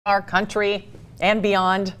our country and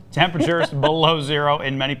beyond. Temperatures below zero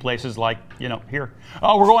in many places like, here.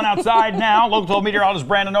 Oh, we're going outside now. Local 12 meteorologist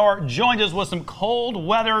Brandon Orr joins us with some cold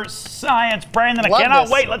weather science. Brandon, I cannot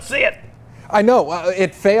wait. Let's see it. I know,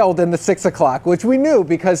 it failed in the 6 o'clock, which we knew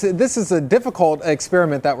because this is a difficult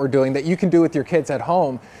experiment that we're doing that you can do with your kids at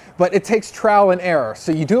home, but it takes trial and error.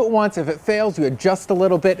 So you do it once, if it fails, you adjust a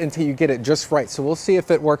little bit until you get it just right. So we'll see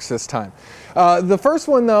if it works this time. The first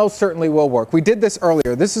one though certainly will work. We did this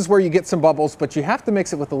earlier. This is where you get some bubbles, but you have to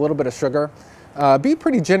mix it with a little bit of sugar. Be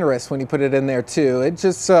pretty generous when you put it in there too. It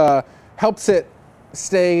just helps it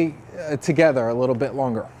stay together a little bit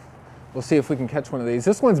longer. We'll see if we can catch one of these.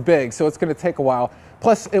 This one's big, so it's going to take a while.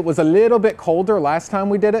 Plus, it was a little bit colder last time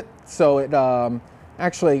we did it, so it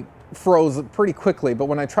actually froze pretty quickly. But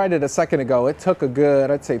when I tried it a second ago, it took a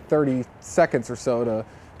good, I'd say 30 seconds or so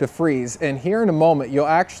to freeze. And here in a moment, you'll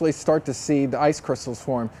actually start to see the ice crystals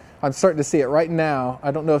form. I'm starting to see it right now.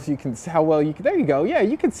 I don't know if you can, how well you can, there you go. Yeah,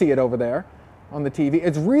 you can see it over there on the TV.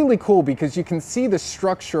 It's really cool because you can see the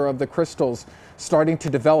structure of the crystals starting to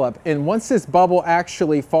develop, and once this bubble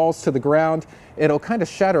actually falls to the ground, it'll kind of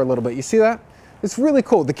shatter a little bit. You see that? It's really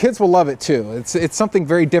cool. The kids will love it too. It's something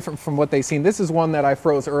very different from what they've seen. This is one that I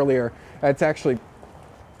froze earlier. It's actually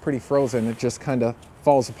pretty frozen. It just kind of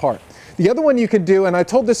falls apart. The other one you could do, and I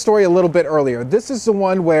told this story a little bit earlier, this is the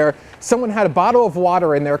one where someone had a bottle of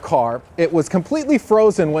water in their car. It was completely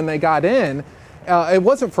frozen when they got in. It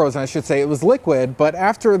wasn't frozen, I should say. It was liquid, but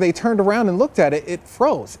after they turned around and looked at it, it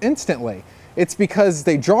froze instantly. It's because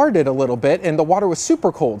they jarred it a little bit and the water was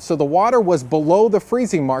super cold. So the water was below the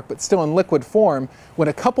freezing mark, but still in liquid form. When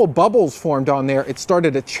a couple bubbles formed on there, it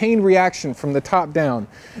started a chain reaction from the top down.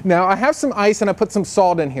 Now I have some ice and I put some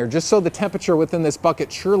salt in here just so the temperature within this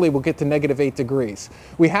bucket surely will get to -8 degrees.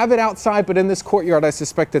 We have it outside, but in this courtyard, I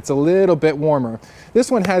suspect it's a little bit warmer.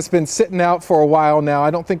 This one has been sitting out for a while now.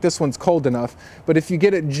 I don't think this one's cold enough, but if you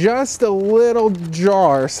get it just a little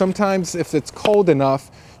jar, sometimes if it's cold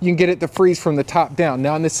enough, you can get it to freeze from the top down.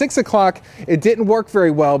 Now in the 6 o'clock, it didn't work very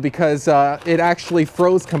well because it actually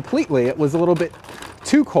froze completely. It was a little bit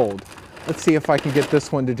too cold. Let's see if I can get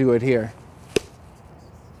this one to do it here.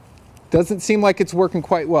 Doesn't seem like it's working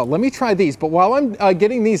quite well. Let me try these, but while I'm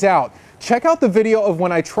getting these out, check out the video of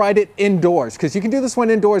when I tried it indoors, because you can do this one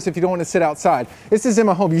indoors if you don't want to sit outside. This is in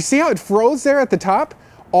my home. You see how it froze there at the top?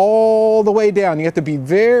 All the way down. You have to be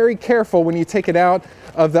very careful when you take it out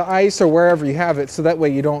of the ice or wherever you have it, so that way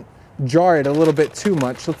you don't jar it a little bit too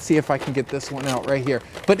much. Let's see if I can get this one out right here.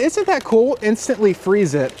 But isn't that cool? Instantly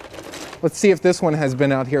freeze it. Let's see if this one has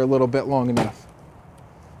been out here a little bit long enough.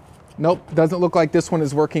 Nope, doesn't look like this one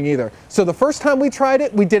is working either. So the first time we tried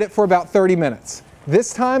it, we did it for about 30 minutes.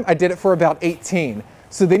 This time I did it for about 18.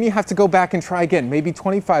 So then you have to go back and try again. Maybe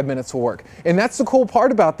 25 minutes will work. And that's the cool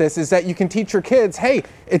part about this, is that you can teach your kids, hey,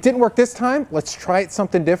 it didn't work this time, let's try it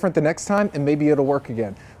something different the next time and maybe it'll work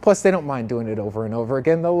again. Plus they don't mind doing it over and over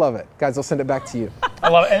again. They'll love it. Guys, I'll send it back to you. I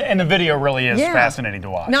love it. And the video really is fascinating to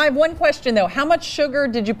watch. Now I have one question though. How much sugar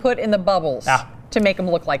did you put in the bubbles to make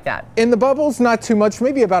them look like that? In the bubbles, not too much,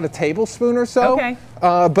 maybe about a tablespoon or so. Okay.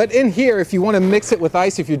 But in here, if you want to mix it with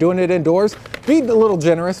ice, if you're doing it indoors, be a little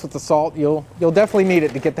generous with the salt. You'll definitely need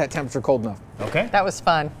it to get that temperature cold enough. Okay. That was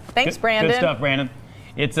fun. Thanks, Brandon. Good stuff, Brandon.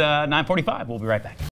 It's 9:45. We'll be right back.